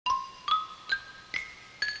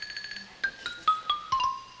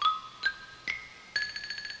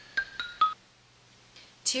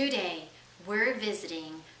Today, we're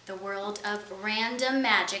visiting the world of Random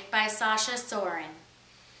Magic by Sasha Soren.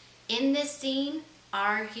 In this scene,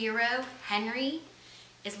 our hero, Henry,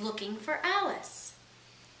 is looking for Alice.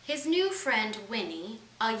 His new friend, Winnie,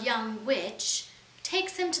 a young witch,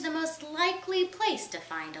 takes him to the most likely place to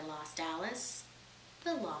find a lost Alice,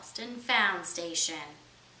 the Lost and Found station.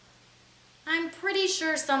 I'm pretty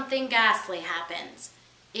sure something ghastly happens.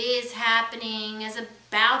 Is happening, is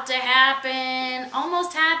about to happen,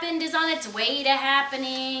 almost happened, is on its way to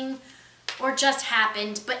happening, or just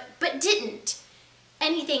happened but didn't.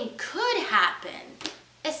 Anything could happen,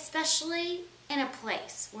 especially in a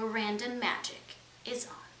place where random magic is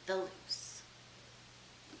on the loose.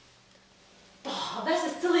 Oh,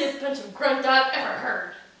 that's the silliest bunch of grunt I've ever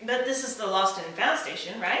heard. But this is the Lost and Found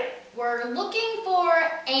station, right? We're looking for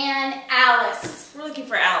an Alice. We're looking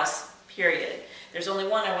for Alice, period. There's only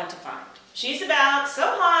one I want to find. She's about so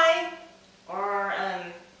high, or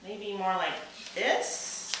maybe more like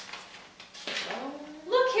this. Oh.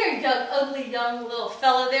 Look here, young, ugly, young little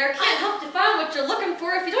fella there. Can't help to find what you're looking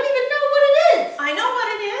for if you don't even know what it is. I know what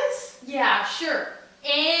it is. Yeah, sure.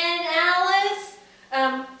 And Alice,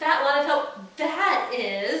 that lot of help, that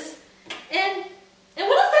is. And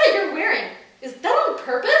what is that you're wearing? Is that on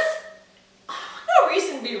purpose? No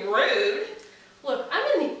reason to be rude. Look,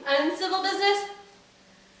 I'm in the uncivil business.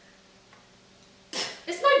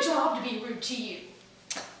 It's my job to be rude to you.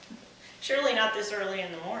 Surely not this early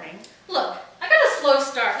in the morning. Look, I got a slow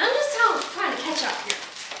start, and I'm just trying to catch up here.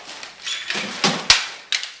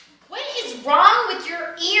 What is wrong with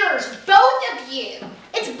your ears, both of you?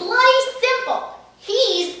 It's bloody simple.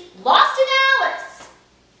 He's lost an Alice.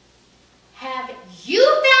 Have you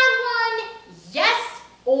found one? Yes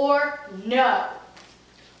or no?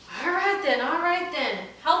 All right then.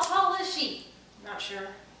 How tall is she? Not sure.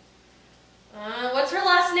 What's her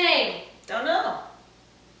last name? Don't know.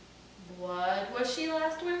 What was she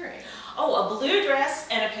last wearing? Oh, a blue dress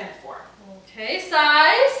and a pinafore. Okay,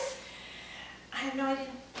 size? I have no idea.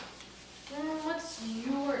 What's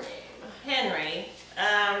your name? Henry.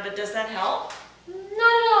 But does that help? Not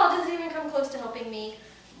at all. It doesn't even come close to helping me.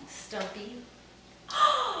 Stumpy.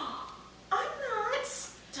 I'm not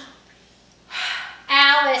stumpy.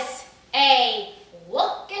 Alice A.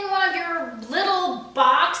 Look in one of your little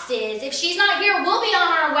boxes. If she's not here, we'll be on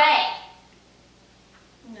our way.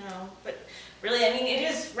 No, but really, I mean, it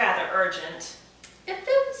is rather urgent. If it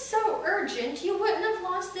was so urgent, you wouldn't have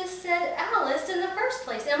lost this said Alice in the first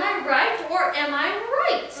place. Am I right or am I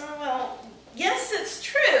right? Well, yes, it's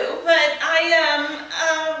true, but I have...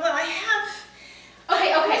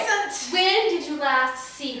 Okay. Wasn't... When did you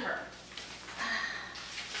last see her?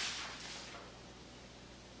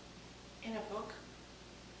 In a book?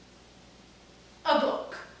 A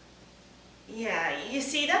book. Yeah, you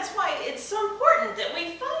see, that's why it's so important that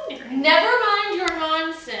we find her. Never mind your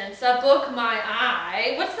nonsense. A book, my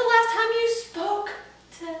eye. What's the last time you spoke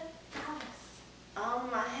to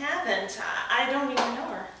Alice? I haven't. I don't even know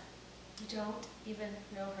her. You don't even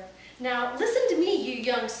know her. Now, listen to me, you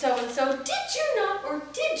young so-and-so. Did you not or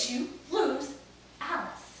did you lose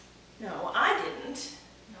Alice? No, I didn't.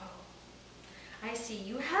 No. I see.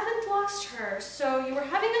 You haven't lost her, so you were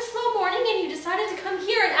having a slow morning and you decided to come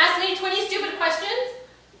here and ask me 20 stupid questions?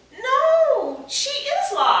 No, she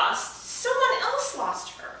is lost. Someone else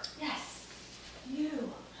lost her. Yes,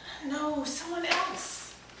 you. No, someone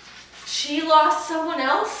else. She lost someone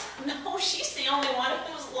else? No, she's the only one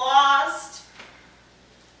who's lost.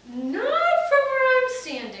 Not from where I'm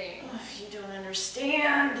standing. Oh, you don't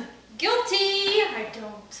understand. Guilty. I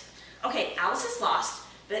don't. Okay, Alice is lost,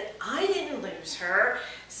 but I didn't lose her.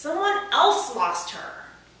 Someone else lost her.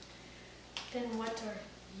 Then what are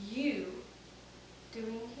you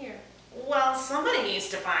doing here? Well, somebody needs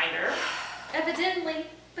to find her. Evidently,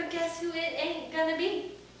 but guess who it ain't gonna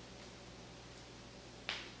be?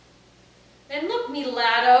 And look, me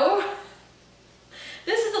laddo.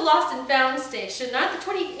 This is the Lost and Found station, not the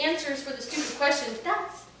 20 answers for the stupid questions.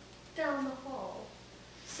 That's down the hall.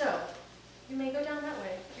 So, you may go down that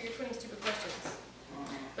way for your 20 stupid questions.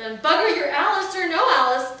 But bugger your Alice or no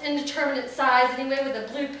Alice, indeterminate size anyway, with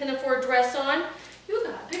a blue pinafore dress on. You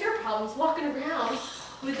got bigger problems walking around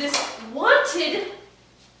with this wanted.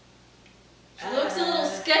 She looks a little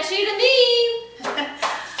sketchy to me.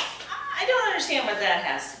 I don't understand what that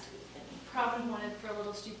has to do with anything. Probably wanted for a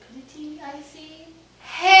little stupidity, I see.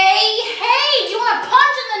 Hey, do you want a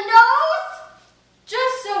punch in the nose?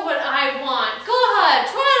 Just so what I want. Go ahead,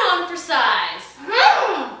 try it on for size.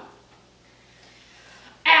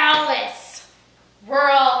 Alice, We're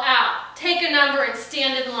all out. Take a number and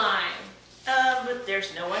stand in line. But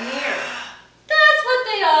there's no one here. That's what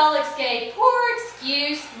they all escape. Poor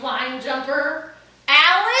excuse, line jumper.